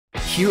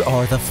Here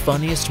are the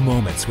funniest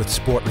moments with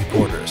sport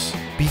reporters.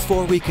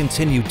 Before we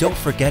continue, don't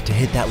forget to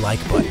hit that like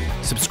button,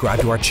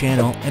 subscribe to our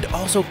channel, and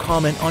also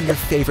comment on your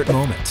favorite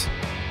moment.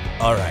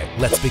 Alright,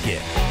 let's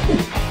begin.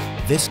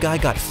 This guy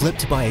got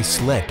flipped by a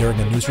sled during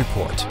a news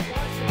report. Here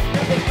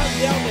they come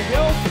down the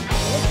hill. It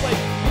looks like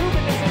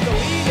Ruben is in the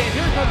lead, and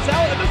here comes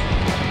Al.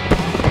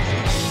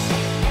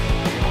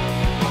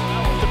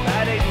 That was a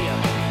bad idea.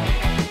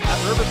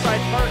 At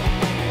Riverside Park,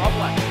 love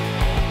left.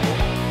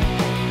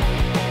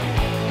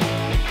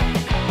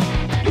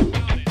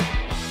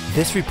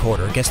 This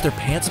reporter gets their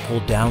pants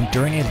pulled down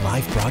during a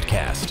live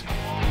broadcast.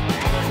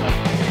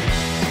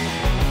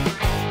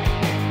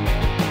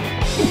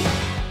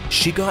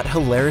 She got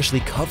hilariously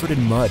covered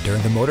in mud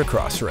during the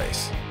motocross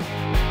race.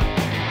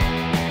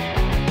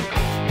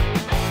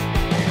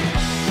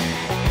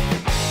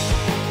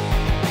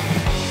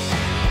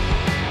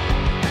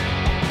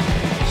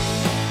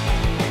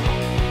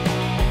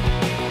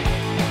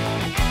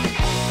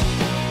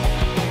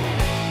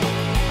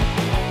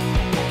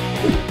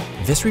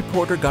 This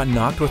reporter got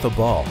knocked with a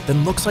ball,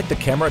 then looks like the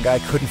camera guy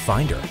couldn't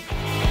find her.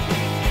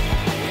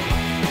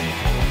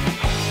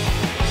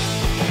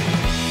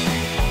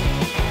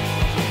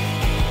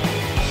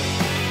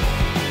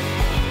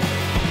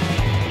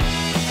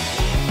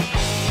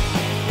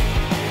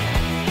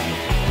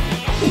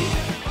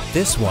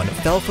 This one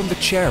fell from the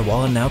chair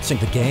while announcing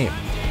the game.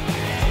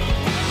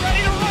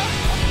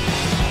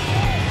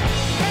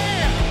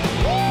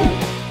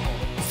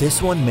 This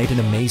one made an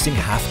amazing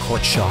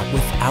half-court shot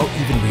without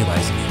even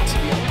realizing it.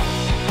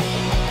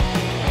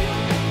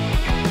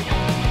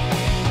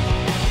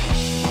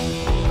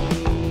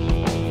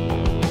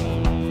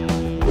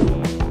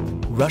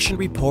 Russian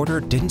reporter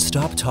didn't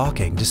stop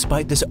talking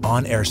despite this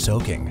on-air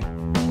soaking.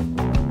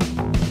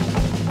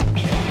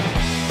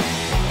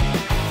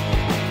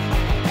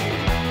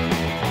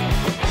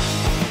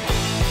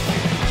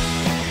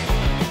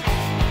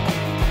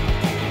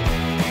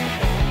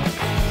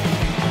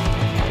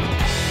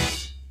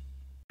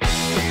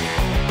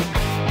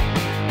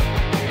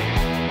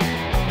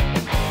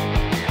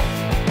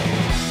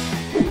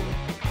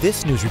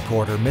 This news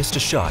reporter missed a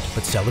shot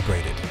but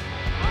celebrated.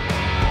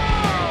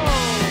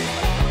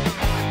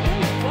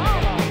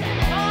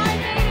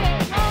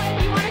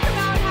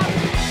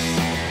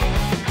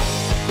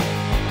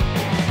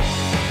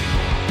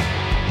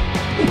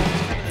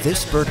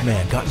 This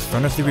Birdman got in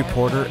front of the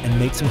reporter and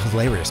made some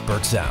hilarious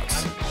bird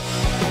sounds.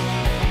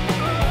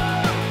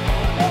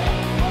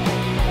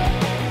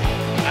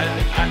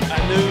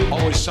 I knew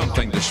always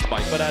something to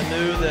spike, but I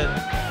knew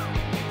that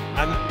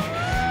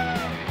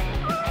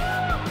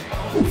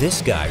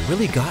This guy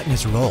really got in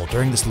his role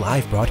during this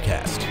live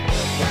broadcast. Go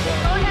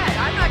ahead,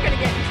 I'm not going to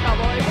get in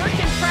trouble. It worked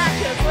in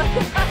practice.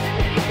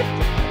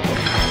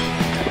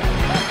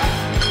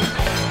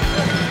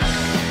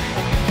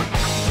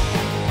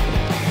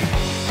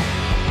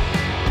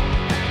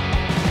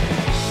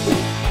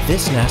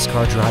 This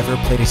NASCAR driver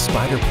played a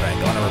spider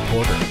prank on a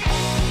reporter.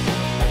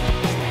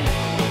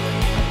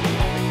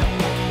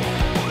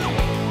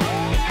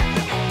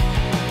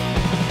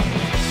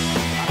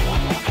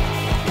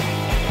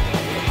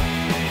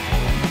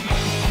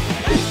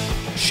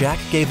 Shaq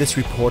gave this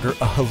reporter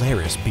a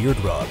hilarious beard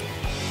rub.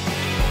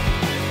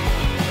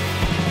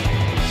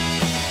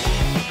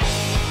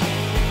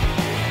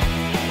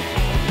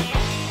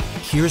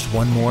 Here's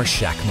one more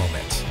Shaq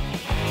moment.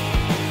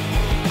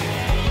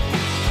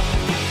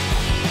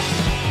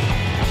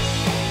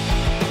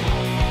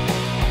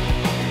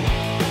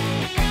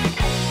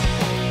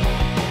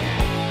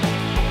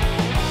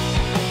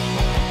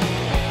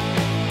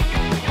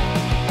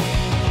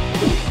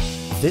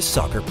 This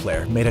soccer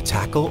player made a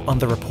tackle on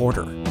the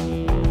reporter.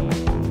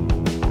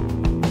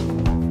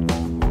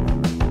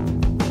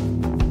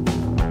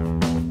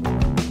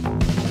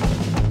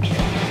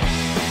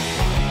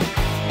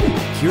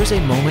 Here's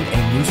a moment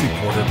a news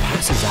reporter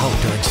passes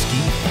out during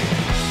skiing.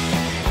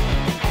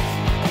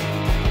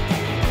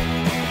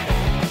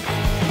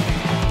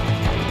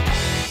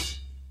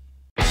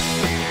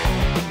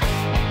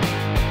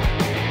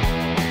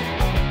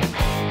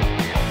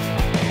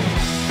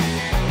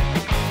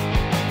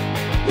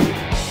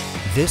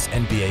 This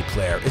NBA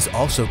player is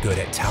also good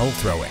at towel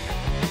throwing.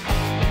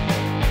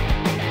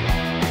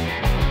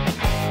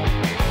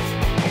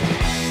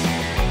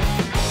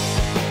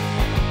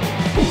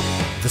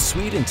 The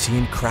Sweden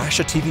team crashed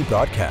a TV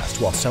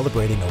broadcast while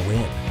celebrating a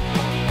win.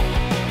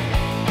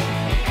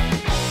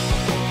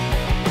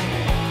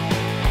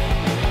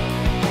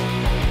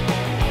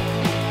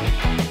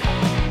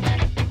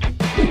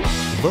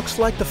 Looks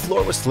like the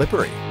floor was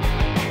slippery.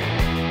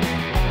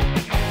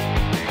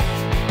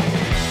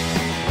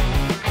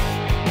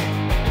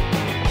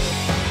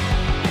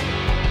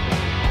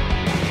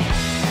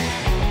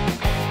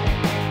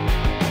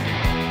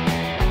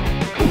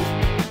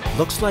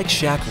 Looks like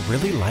Shaq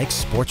really likes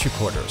sports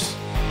reporters.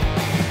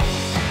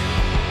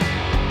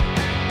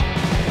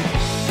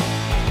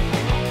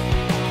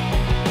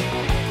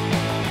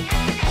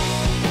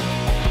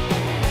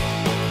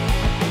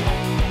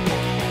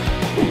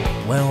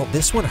 Well,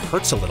 this one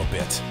hurts a little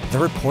bit. The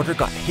reporter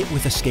got hit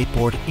with a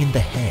skateboard in the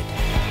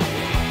head.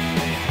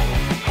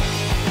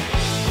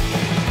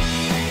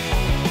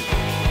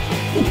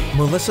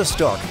 Melissa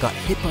Stark got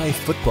hit by a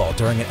football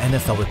during an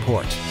NFL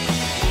report. The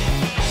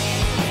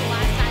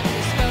last time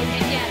you spoke,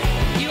 and yes,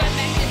 you had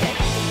mentioned it.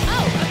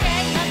 Oh, okay,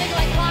 nothing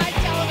like live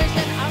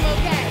television. I'm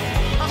okay.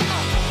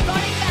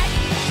 Running back.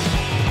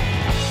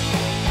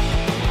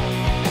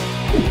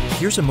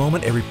 Here's a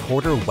moment a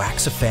reporter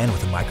whacks a fan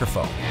with a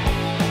microphone.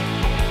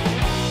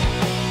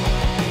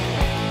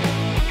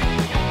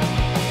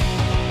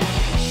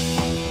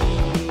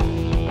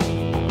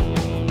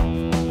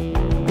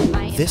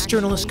 This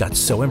journalist got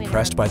so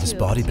impressed by this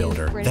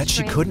bodybuilder that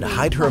she couldn't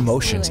hide her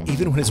emotions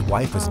even when his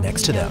wife was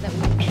next to them.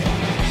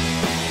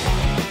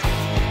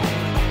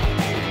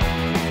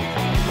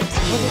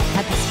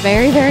 At this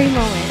very, very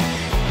moment.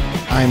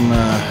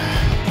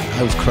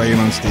 I was crying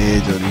on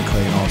stage. I've been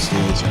crying off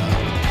stage.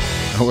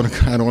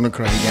 I don't want to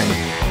cry again.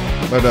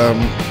 But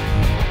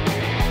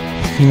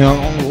female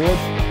on the road.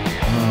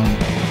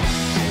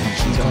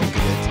 She's gonna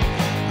get it,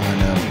 and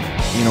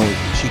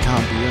she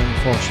can't be here,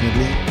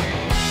 unfortunately.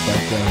 But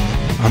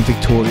I'm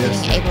victorious.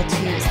 Being able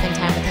to spend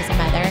time with his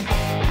mother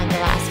and the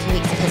last few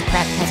weeks of his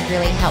prep has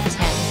really helped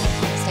him.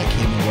 They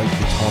came right to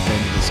the top end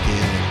of the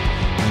scale,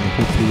 and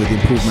hopefully with the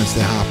improvements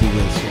they're happy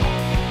with. So,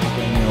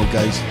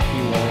 guys,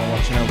 you all are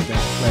watching out there,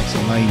 Flex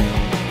and Mine.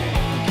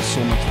 Thank you so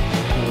much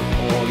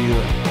for all you.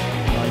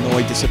 I know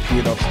I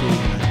disappeared off stage,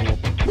 and I hope.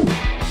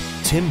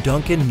 Tim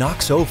Duncan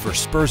knocks over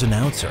Spurs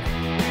announcer.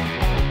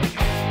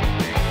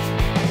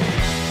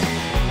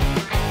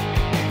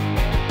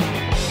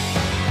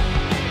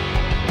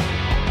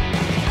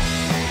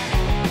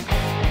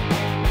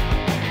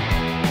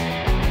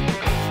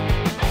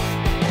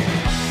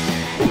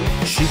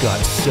 She got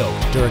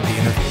soaked during the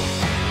interview.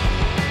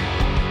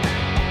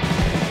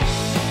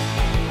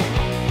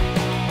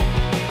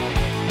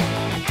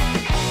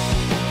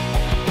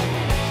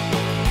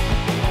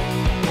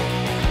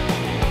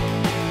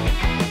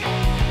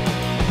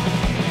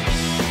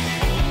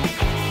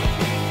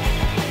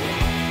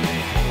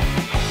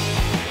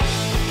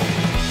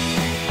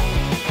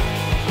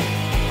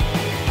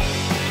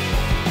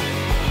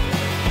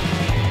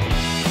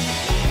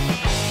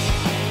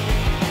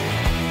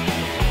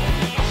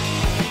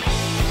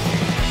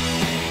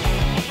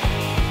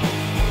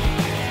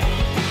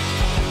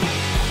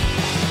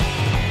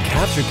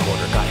 Cavs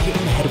reporter got hit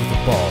in the head with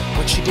a ball,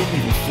 but she didn't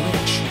even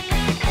flinch.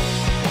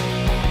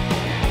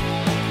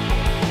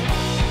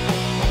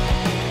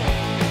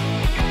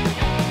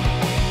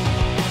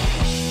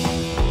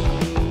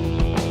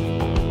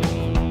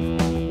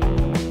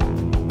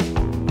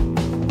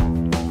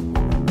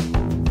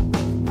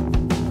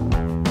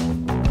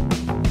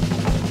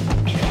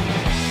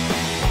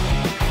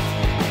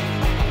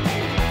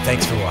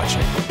 Thanks for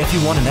watching. If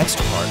you want an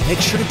extra part, make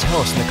sure to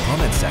tell us in the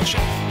comments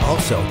section.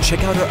 Also,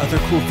 check out our other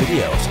cool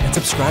videos and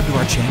subscribe to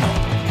our channel.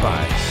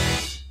 Bye.